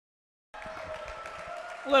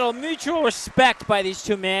A little mutual respect by these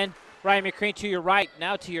two men. Ryan McQueen to your right,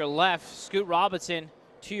 now to your left. Scoot Robertson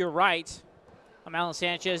to your right. I'm Alan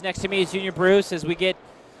Sanchez. Next to me is Junior Bruce as we get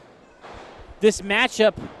this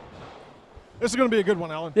matchup. This is going to be a good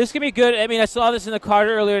one, Alan. This is going to be good. I mean, I saw this in the card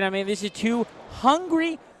earlier, and I mean, these are two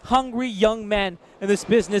hungry young men in this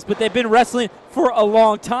business, but they've been wrestling for a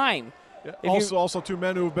long time. Yeah, also two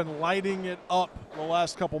men who have been lighting it up the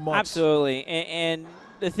last couple months. Absolutely. And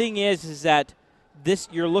the thing is that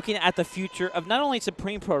you're looking at the future of not only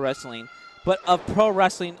Supreme Pro Wrestling, but of pro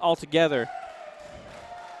wrestling altogether.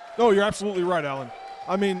 No, you're absolutely right, Alan.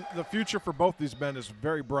 I mean, the future for both these men is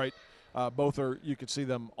very bright. Both are, you can see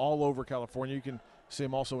them all over California. You can see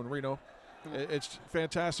them also in Reno. It's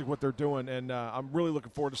fantastic what they're doing, and I'm really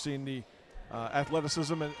looking forward to seeing the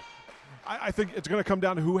athleticism. And I think it's going to come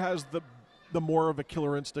down to who has the more of a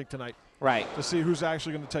killer instinct tonight. Right. To see who's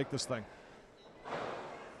actually going to take this thing.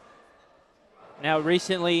 Now,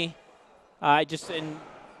 recently, I guess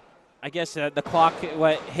the clock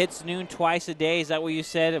hits noon twice a day. Is that what you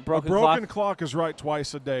said? A broken clock is right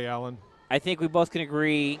twice a day, Alan. I think we both can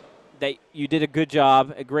agree that you did a good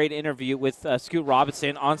job, a great interview with Scoot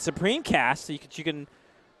Robertson on Supremecast. So you can,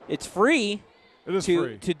 it's free. It is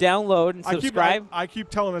free to download and subscribe. I keep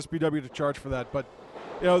telling SPW to charge for that, but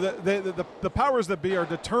you know the powers that be are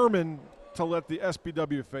determined to let the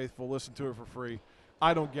SPW faithful listen to it for free.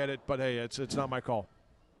 I don't get it, but hey, it's not my call.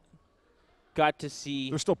 Got to see.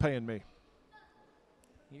 They're still paying me.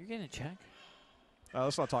 You're getting a check.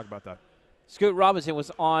 Let's not talk about that. Scoot Robertson was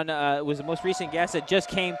on. Was the most recent guest that just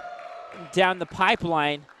came down the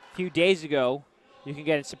pipeline a few days ago. You can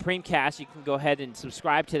get a Supremecast. You can go ahead and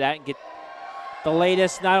subscribe to that and get the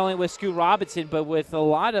latest, not only with Scoot Robertson, but with a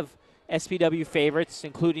lot of SPW favorites,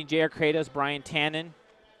 including J.R. Kratos, Brian Tannen,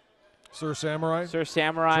 Sir Samurai,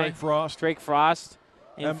 Drake Frost,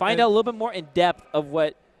 and find out a little bit more in depth of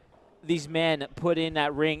what these men put in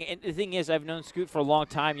that ring. And the thing is, I've known Scoot for a long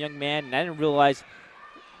time, young man, and I didn't realize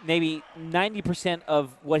maybe 90%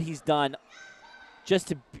 of what he's done, just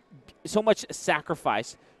to so much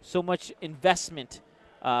sacrifice, so much investment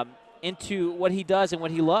into what he does and what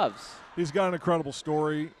he loves. He's got an incredible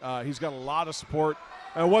story. He's got a lot of support.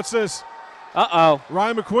 And what's this? Uh-oh.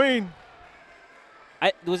 Ryan McQueen.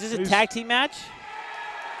 Was this a tag team match?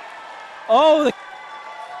 Oh,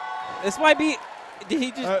 this might be. Did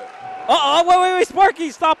he just? Wait, Sparky,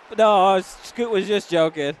 stop! No, Scoot was just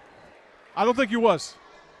joking. I don't think he was.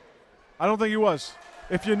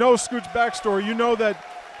 If you know Scoot's backstory, you know that,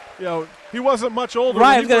 he wasn't much older.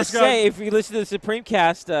 Right, I was gonna say, if you listen to the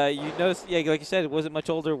Supremecast, you notice, like you said, it wasn't much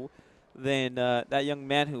older than that young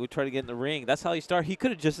man who would try to get in the ring. That's how he started. He could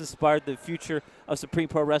have just inspired the future of Supreme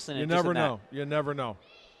Pro Wrestling. You never know. You never know.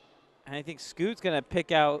 And I think Scoot's going to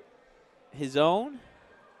pick out his own.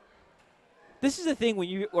 This is the thing when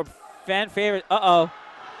you are fan favorite.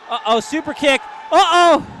 Uh-oh, super kick.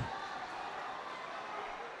 Uh-oh.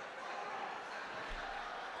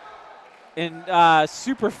 And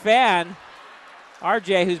super fan,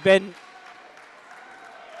 RJ,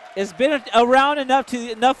 has been around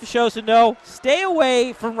enough shows to know, stay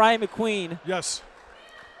away from Ryan McQueen. Yes.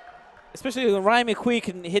 Especially when Ryan McQueen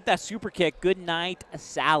can hit that super kick. Good night,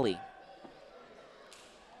 Sally.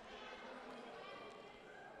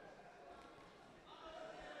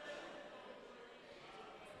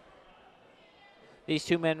 These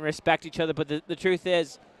two men respect each other, but the truth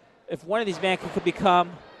is, if one of these men could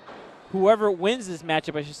become, whoever wins this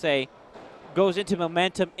matchup, I should say, goes into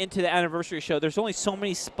momentum into the anniversary show, there's only so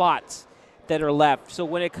many spots that are left. So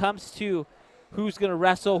when it comes to who's going to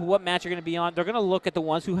wrestle, what match you're going to be on, they're going to look at the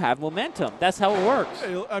ones who have momentum. That's how it works.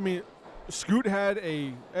 I mean, Scoot had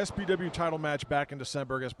a SPW title match back in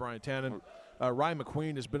December against Brian Tannen. Ryan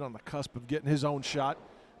McQueen has been on the cusp of getting his own shot.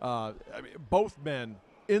 Both men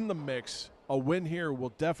in the mix. A win here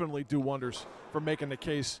will definitely do wonders for making the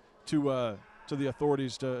case to the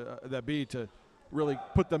authorities to really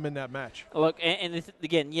put them in that match. Look, and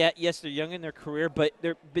again, yes, they're young in their career, but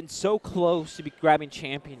they've been so close to be grabbing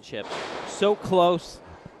championships. So close.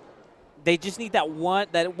 They just need that one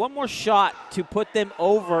more shot to put them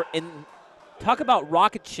over. And talk about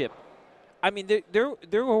rocket ship. I mean,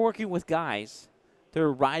 they're working with guys. They're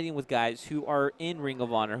riding with guys who are in Ring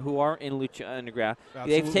of Honor, who are in Lucha Underground.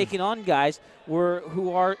 Absolutely. They've taken on guys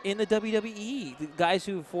who are in the WWE, the guys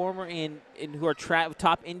who former who are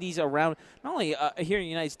top indies around, not only here in the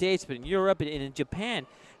United States, but in Europe and in Japan.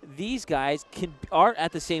 These guys are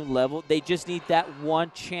at the same level. They just need that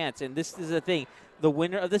one chance. And this is the thing. The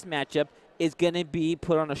winner of this matchup is going to be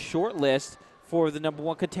put on a short list for the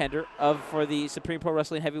 #1 contender for the Supreme Pro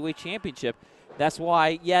Wrestling Heavyweight Championship. That's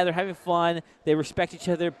why, yeah, they're having fun. They respect each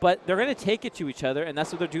other, but they're going to take it to each other, and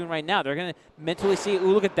that's what they're doing right now. They're going to mentally see,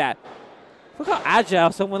 ooh, look at that. Look how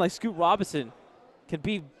agile someone like Scoot Robertson can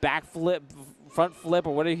be backflip, front flip,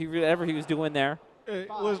 or whatever he was doing there. Hey,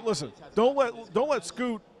 listen, don't let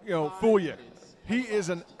Scoot fool you. He is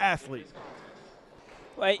an athlete.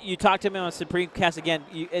 Right, you talked to him on Supreme Cast again.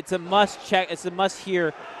 It's a must check. It's a must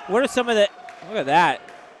hear. What are some of the – look at that.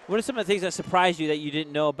 What are some of the things that surprised you that you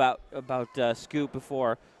didn't know about Scoot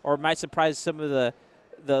before, or might surprise some of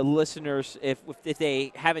the listeners if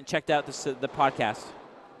they haven't checked out the podcast?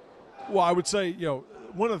 Well, I would say,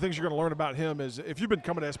 one of the things you're going to learn about him is if you've been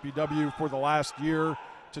coming to SPW for the last year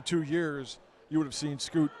to 2 years, you would have seen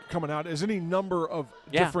Scoot coming out as any number of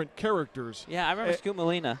different characters. Yeah, I remember Scoot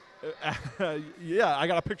Molina. Yeah, I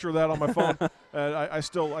got a picture of that on my phone. I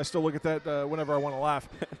still look at that whenever I want to laugh.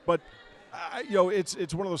 But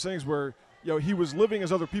it's one of those things where he was living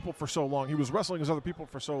as other people for so long. He was wrestling as other people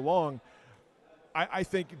for so long. I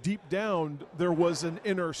think deep down there was an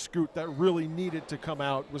inner Scoot that really needed to come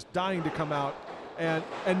out, was dying to come out,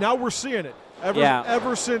 and now we're seeing it.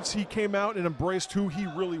 Ever since he came out and embraced who he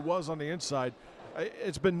really was on the inside,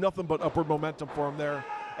 it's been nothing but upward momentum for him there.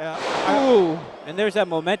 And there's that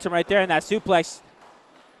momentum right there in that suplex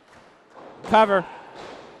cover.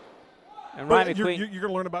 And Ryan McQueen. You're going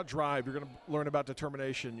to learn about drive. You're going to learn about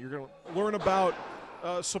determination. You're going to learn about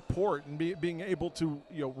support and being able to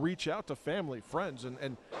reach out to family, friends,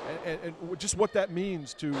 and just what that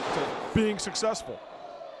means to being successful.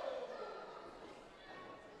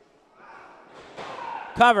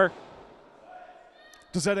 Cover.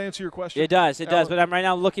 Does that answer your question? It does. But I'm right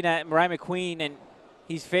now looking at Ryan McQueen, and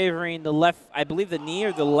he's favoring the left, I believe the knee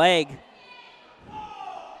or the leg.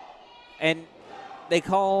 And they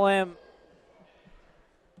call him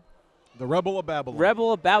the Rebel of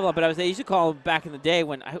Babylon. But they used to call him back in the day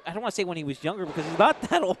when, I don't want to say when he was younger because he's not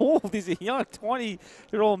that old. He's a young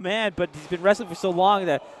 20-year-old man, but he's been wrestling for so long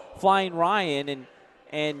that Flying Ryan,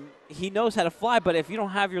 and he knows how to fly, but if you don't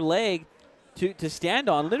have your leg to stand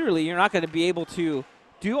on, literally, you're not going to be able to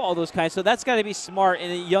do all those kinds. So that's got to be smart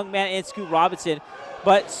in a young man and Scoot Robertson.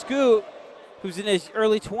 But Scoot, who's in his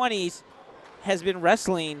early 20s, has been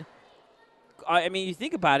wrestling, I mean, you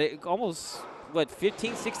think about it, almost,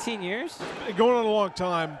 15, 16 years? Going on a long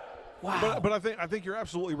time. Wow. But I think you're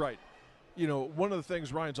absolutely right. One of the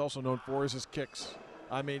things Ryan's also known for is his kicks.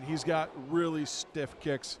 I mean, he's got really stiff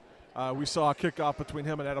kicks. We saw a kickoff between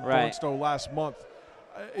him and Adam Thornstowe last month.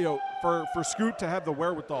 For Scoot to have the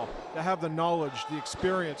wherewithal, to have the knowledge, the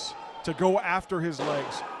experience to go after his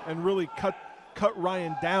legs and really cut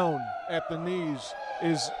Ryan down at the knees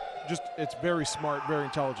it's very smart, very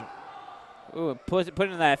intelligent. Ooh, put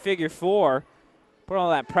in that figure four, put all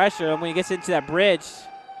that pressure, and when he gets into that bridge,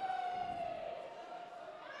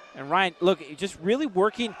 and Ryan, look, just really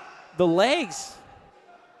working the legs.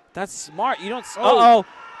 That's smart. You don't.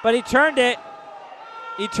 But he turned it.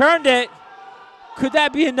 Could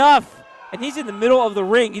that be enough? And he's in the middle of the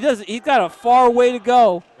ring. He's got a far way to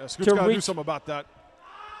go. Yeah, Scoot's got to do something about that.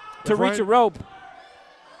 To reach a rope.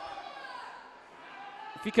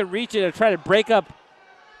 If he can reach it or try to break up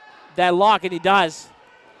that lock, and he does.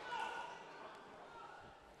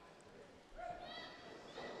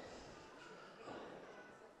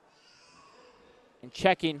 And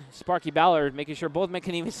checking Sparky Ballard, making sure both men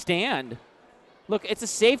can even stand. Look, it's a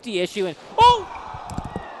safety issue. And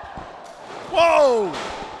Whoa!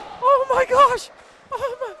 Oh, my gosh!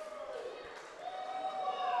 Oh, my.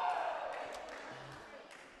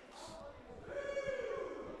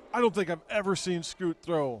 I don't think I've ever seen Scoot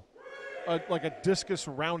throw like a discus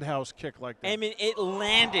roundhouse kick like that. I mean, it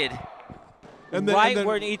landed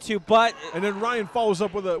where it needed to, but and then Ryan follows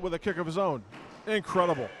up with a kick of his own.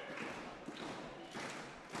 Incredible.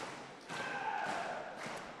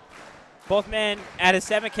 Both men at a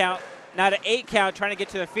 7 count, not an 8 count, trying to get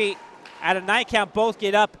to their feet. At a 9 count, both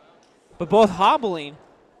get up, but both hobbling.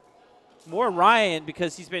 More Ryan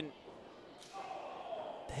because he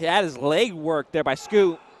had his leg work there by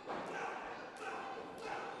Scoot.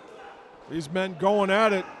 These men going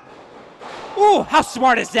at it. Ooh, how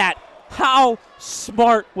smart is that? How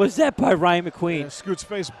smart was that by Ryan McQueen? Yeah, Scoot's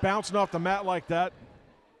face bouncing off the mat like that.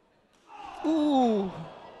 Ooh.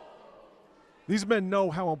 These men know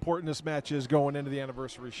how important this match is going into the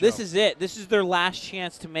anniversary show. This is it. This is their last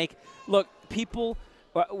chance to make. Look, people,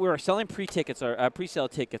 we're selling pre-sale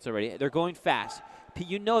tickets already. They're going fast.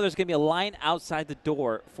 You know there's going to be a line outside the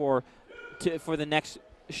door for the next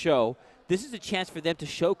show. This is a chance for them to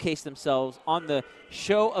showcase themselves on the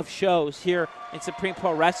show of shows here in Supreme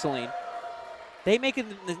Pro Wrestling. They make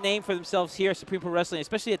the name for themselves here at Supreme Pro Wrestling,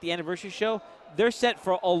 especially at the anniversary show. They're set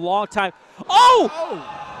for a long time. Oh!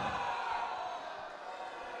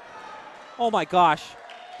 Oh, my gosh.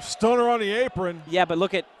 Stunner on the apron. Yeah, but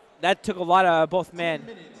look at that. Took a lot of both men. 10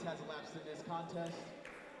 minutes has elapsed in this contest.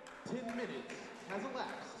 10 minutes has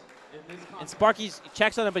elapsed in this contest. And Sparky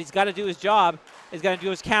checks on him, but he's got to do his job. He's got to do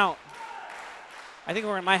his count. I think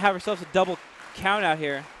we might have ourselves a double count out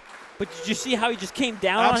here. But did you see how he just came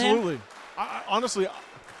down on him? Absolutely. Honestly,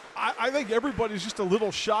 I think everybody's just a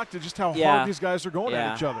little shocked at just how hard these guys are going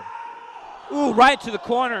at each other. Ooh, right to the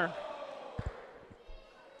corner.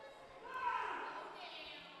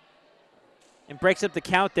 And breaks up the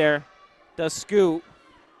count there. Does Scoot.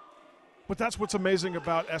 But that's what's amazing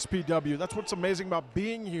about SPW. That's what's amazing about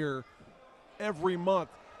being here every month,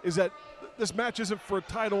 is that this match isn't for a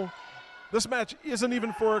title. This match isn't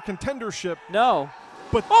even for a contendership. No.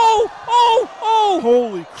 But oh!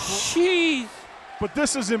 Holy crap. Jeez. But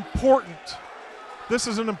this is important. This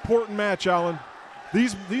is an important match, Alan.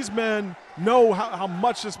 These men know how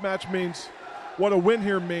much this match means, what a win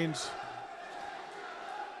here means.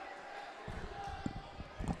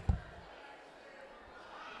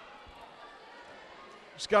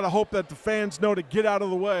 Just got to hope that the fans know to get out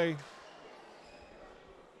of the way.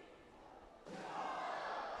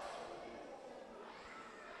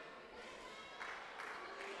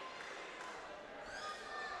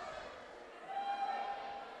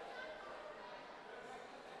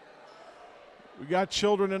 We got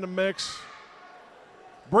children in the mix.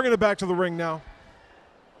 Bringing it back to the ring now.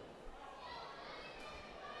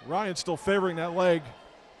 Ryan's still favoring that leg.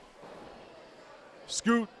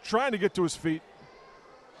 Scoot trying to get to his feet.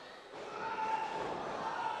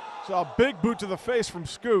 Saw a big boot to the face from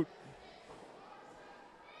Scoot.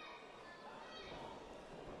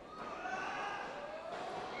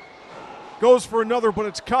 Goes for another, but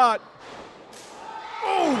it's caught.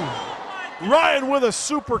 Oh! Ryan with a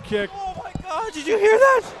super kick. Oh my God, did you hear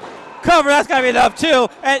that? Cover, that's gotta be enough too.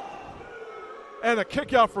 And a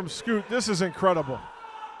kick out from Scoot. This is incredible.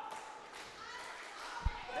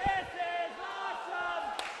 This is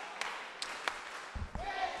awesome. This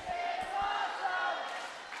is awesome.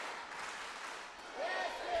 This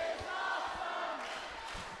is awesome.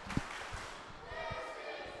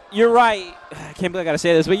 You're right. I can't believe I gotta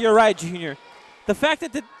say this, but you're right, Junior. The fact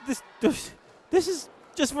that this is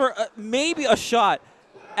just for maybe a shot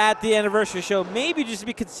at the anniversary show, maybe just to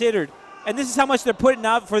be considered. And this is how much they're putting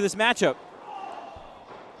out for this matchup.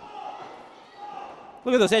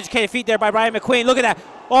 Look at those educated feet there by Brian McQueen. Look at that.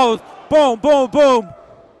 Oh, boom, boom, boom.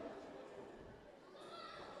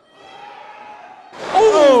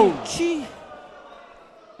 Oh, gee.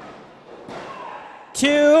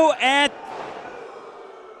 2 and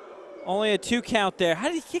only a 2 count there. How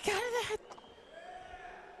did he kick out of that?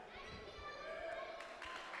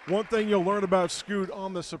 One thing you'll learn about Scoot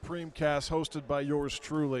on the Supreme Cast, hosted by yours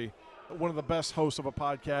truly, one of the best hosts of a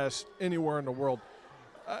podcast anywhere in the world.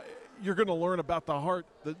 You're going to learn about the heart,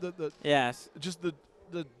 just the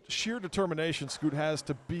sheer determination Scoot has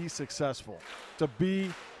to be successful, to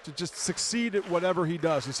just succeed at whatever he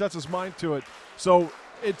does. He sets his mind to it. So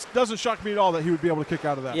it doesn't shock me at all that he would be able to kick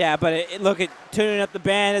out of that. Yeah, but look at tuning up the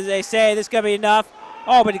band, as they say. This is going to be enough.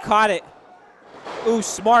 Oh, but he caught it. Ooh,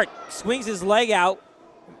 smart. Swings his leg out.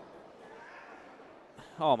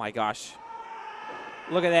 Oh, my gosh.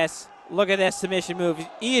 Look at this. Look at that submission move.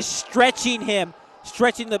 He is stretching him,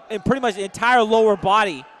 stretching pretty much the entire lower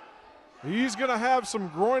body. He's going to have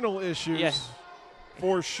some groinal issues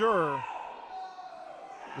for sure.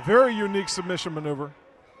 Very unique submission maneuver.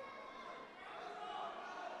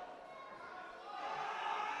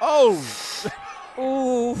 Oh!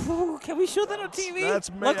 Ooh, can we show that on TV?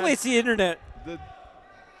 Luckily, it's the internet.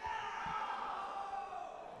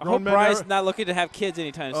 I hope Bry's not looking to have kids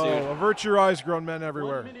anytime soon. Oh, avert your eyes, grown men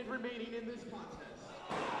everywhere. 1 minute remaining in this contest.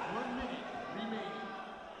 1 minute remaining.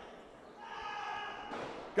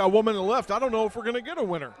 Got 1 minute left. I don't know if we're going to get a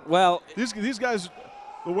winner. Well, these guys,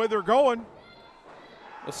 the way they're going.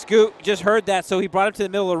 Well, Scoot just heard that, so he brought him to the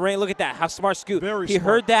middle of the ring. Look at that, how smart Scoot. He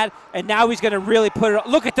heard that, and now he's going to really put it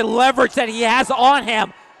on. Look at the leverage that he has on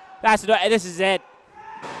him. This is it.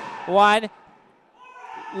 1.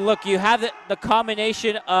 Look, you have the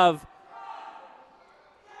combination of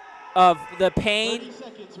the pain. 30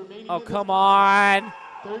 seconds remaining. Oh, come on.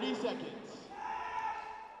 30 seconds.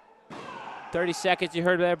 30 seconds. You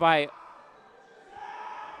heard there by.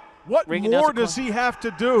 What more does he have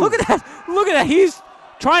to do? Look at that. Look at that. He's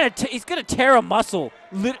trying to. He's going to tear a muscle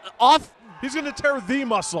off. He's going to tear the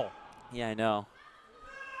muscle. Yeah, I know.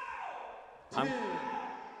 10, 9,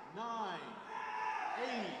 8,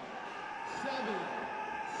 7,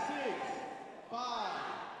 6, 5,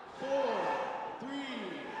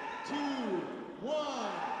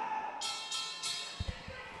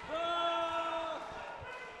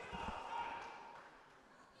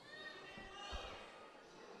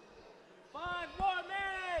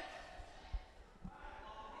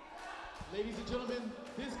 Ladies and gentlemen,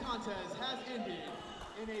 this contest has ended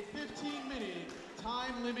in a 15-minute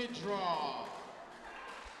time limit draw.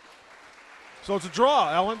 So it's a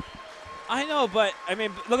draw, Ellen. I know, but, I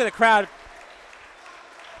mean, look at the crowd.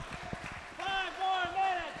 5 more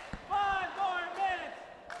minutes! 5 more minutes!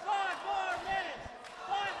 5 more minutes!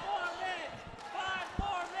 5 more minutes! 5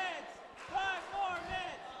 more minutes! 5 more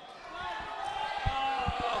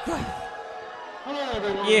minutes! Hello,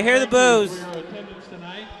 everyone. You hear the Thank boos. you for your attendance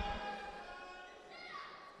tonight.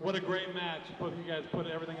 What a great match. You guys put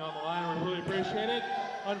everything on the line. We really appreciate it.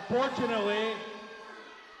 Unfortunately,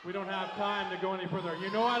 we don't have time to go any further. You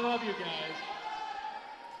know I love you guys,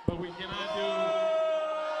 but we cannot do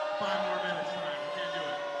 5 more minutes tonight. We can't do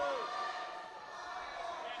it.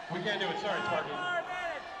 We can't do it. Sorry, Sparky.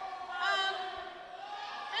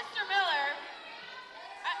 Mr. Miller,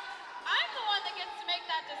 I'm the one that gets to make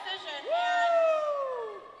that decision,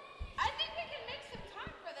 and I think we can make some time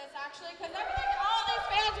for this, actually, because all these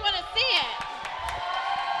fans want to see it.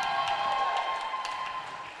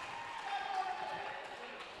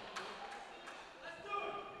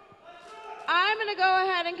 I'm going to go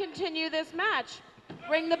ahead and continue this match.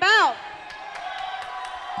 Ring the bell.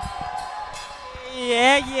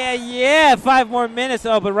 Yeah. 5 more minutes.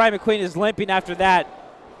 Oh, but Ryan McQueen is limping after that.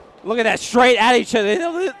 Look at that, straight at each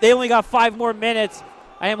other. They only got 5 more minutes.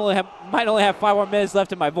 I might only have 5 more minutes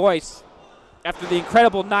left in my voice after the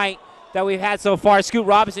incredible night that we've had so far. Scoot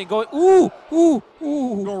Robertson going, ooh.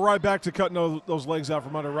 Going right back to cutting those legs out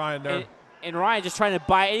from under Ryan there. And Ryan just trying to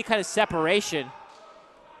buy any kind of separation.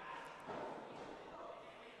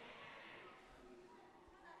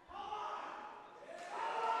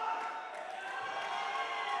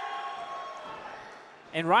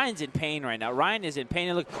 And Ryan's in pain right now. Ryan is in pain.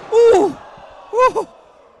 And look, ooh.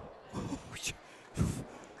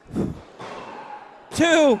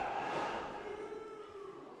 2.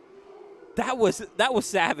 That was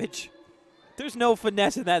savage. There's no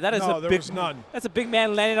finesse in that. That is no, there was none. That's a big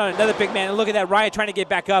man landing on another big man. And look at that, Ryan trying to get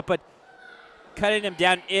back up, but cutting him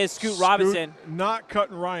down is Scoot Robertson. Not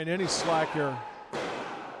cutting Ryan any slack here.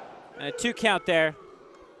 And a 2 count there.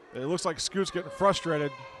 It looks like Scoot's getting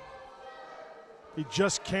frustrated. He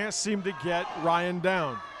just can't seem to get Ryan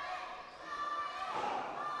down.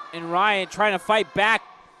 And Ryan trying to fight back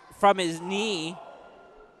from his knee.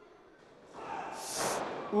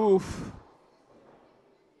 Oof.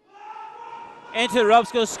 Into the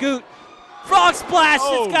ropes goes Scoot. Frog splash.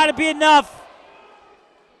 Oh. It's got to be enough.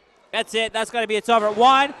 That's it. That's got to be. It's over.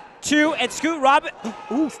 1, 2, and Scoot Robert.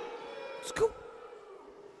 Oof. Scoot.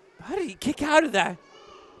 How did he kick out of that?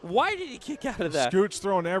 Why did he kick out of that? Scoot's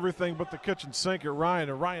throwing everything but the kitchen sink at Ryan,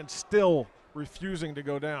 and Ryan's still refusing to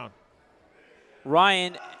go down.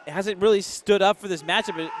 Ryan hasn't really stood up for this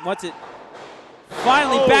matchup, but once it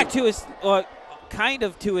finally back to his, kind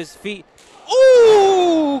of to his feet.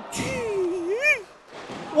 Ooh!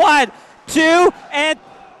 1, 2, and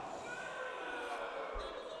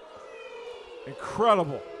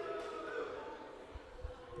incredible.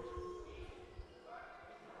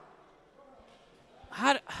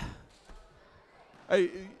 Hey,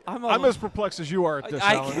 I'm as perplexed as you are at this,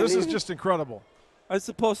 Alan. This is just incredible. I'm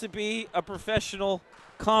supposed to be a professional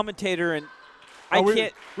commentator, and I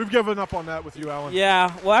can't. We've given up on that with you, Alan.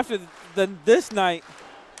 Yeah, well, after this night.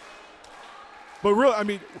 But really, I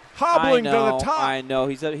mean, hobbling to the top. I know.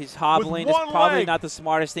 He's hobbling. It's probably not the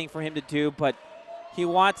smartest thing for him to do, but he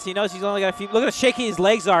knows he's only got a few. Look at how shaky his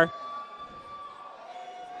legs are.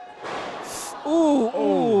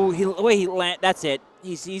 Ooh. That's it.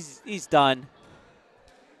 He's done.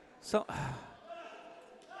 So,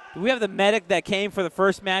 do we have the medic that came for the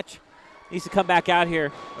first match? Needs to come back out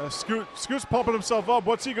here. Scoot's pumping himself up.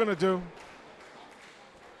 What's he going to do?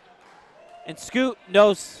 And Scoot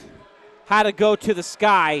knows how to go to the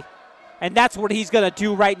sky, and that's what he's going to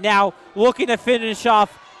do right now, looking to finish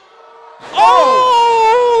off.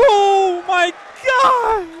 Oh my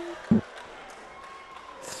God!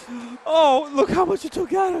 Oh, look how much it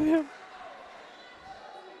took out of him.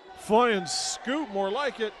 Flying Scoot, more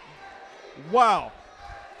like it. Wow.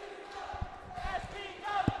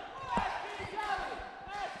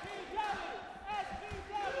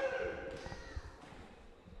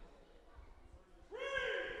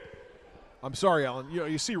 I'm sorry, Alan.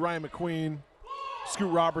 You see Ryan McQueen,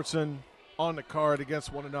 Scoot Robertson on the card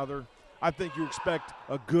against one another. I think you expect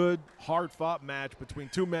a good, hard-fought match between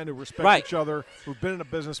two men who respect each other, who've been in the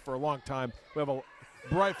business for a long time, who have a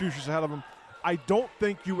bright futures ahead of them. I don't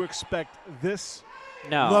think you expect this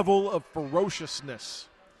level of ferociousness.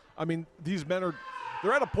 I mean, these men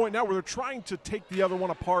they're at a point now where they're trying to take the other one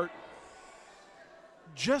apart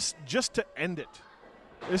just to end it.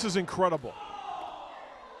 This is incredible.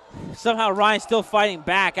 Somehow Ryan's still fighting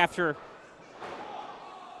back after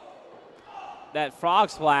that frog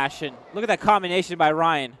splash. And look at that combination by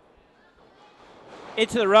Ryan.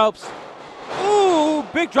 Into the ropes. Ooh,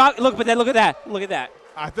 big drop. Look at that. Look at that.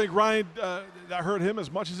 I think Ryan, that hurt him as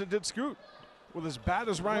much as it did Scoot. With as bad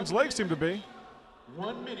as Ryan's legs seem to be.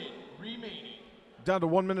 1 minute remaining. Down to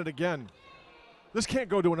 1 minute again. This can't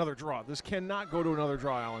go to another draw. This cannot go to another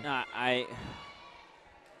draw, Alan.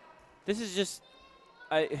 This is just,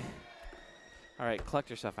 all right, collect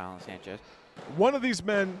yourself, Alan Sanchez. One of these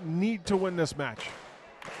men need to win this match.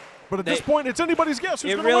 But at this point, it's anybody's guess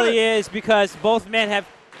who's It going to win really it. is, because both men have,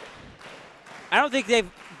 I don't think they've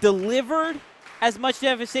delivered as much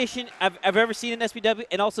devastation I've ever seen in SPW,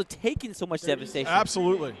 and also taken so much devastation.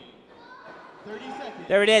 Absolutely. 30 seconds.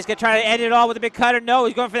 There it is. Going to try to end it all with a big cutter. No,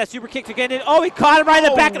 he's going for that super kick to get it. Oh, he caught him right in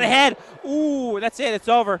the back of the head. Ooh, that's it. It's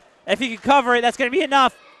over. If he can cover it, that's going to be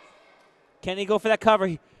enough. Can he go for that cover?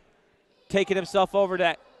 He taking himself over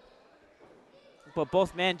that. But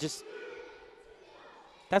both men just,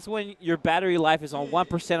 that's when your battery life is on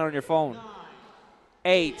 1% on your phone.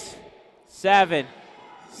 8, 7,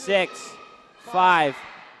 6, 5,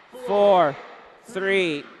 4,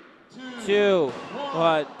 3, 2,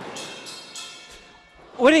 1.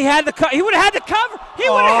 When he had the he would have had the cover. He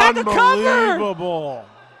would have had the cover. Unbelievable.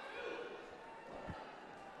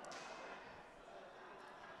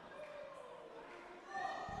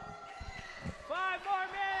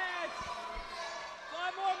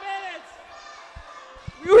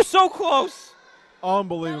 We were so close.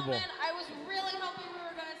 Unbelievable. Gentlemen, I was really hoping we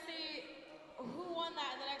were going to see who won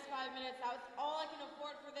that in the next 5 minutes. That was all I can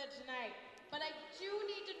afford for tonight. But I do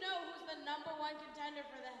need to know who's the #1 contender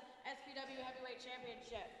for the SPW Heavyweight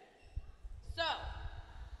Championship. So,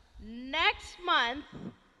 next month,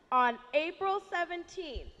 on April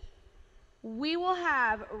 17th, we will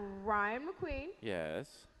have Ryan McQueen Yes.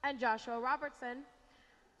 and Joshua Robertson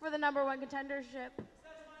for the #1 contendership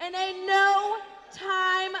in a no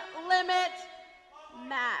time limit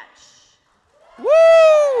match.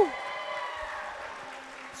 Woo!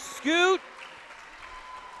 Scoot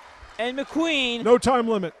and McQueen. No time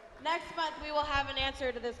limit. Next month, we will have an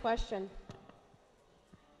answer to this question.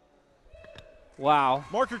 Wow.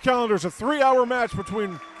 Mark your calendars. A 3-hour match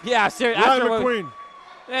between Yeah, seriously. Ryan McQueen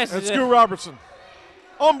and Scoot Robertson.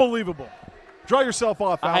 Unbelievable. Dry yourself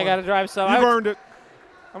off, Alan. I got to drive some. You've earned it.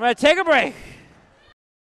 I'm going to take a break.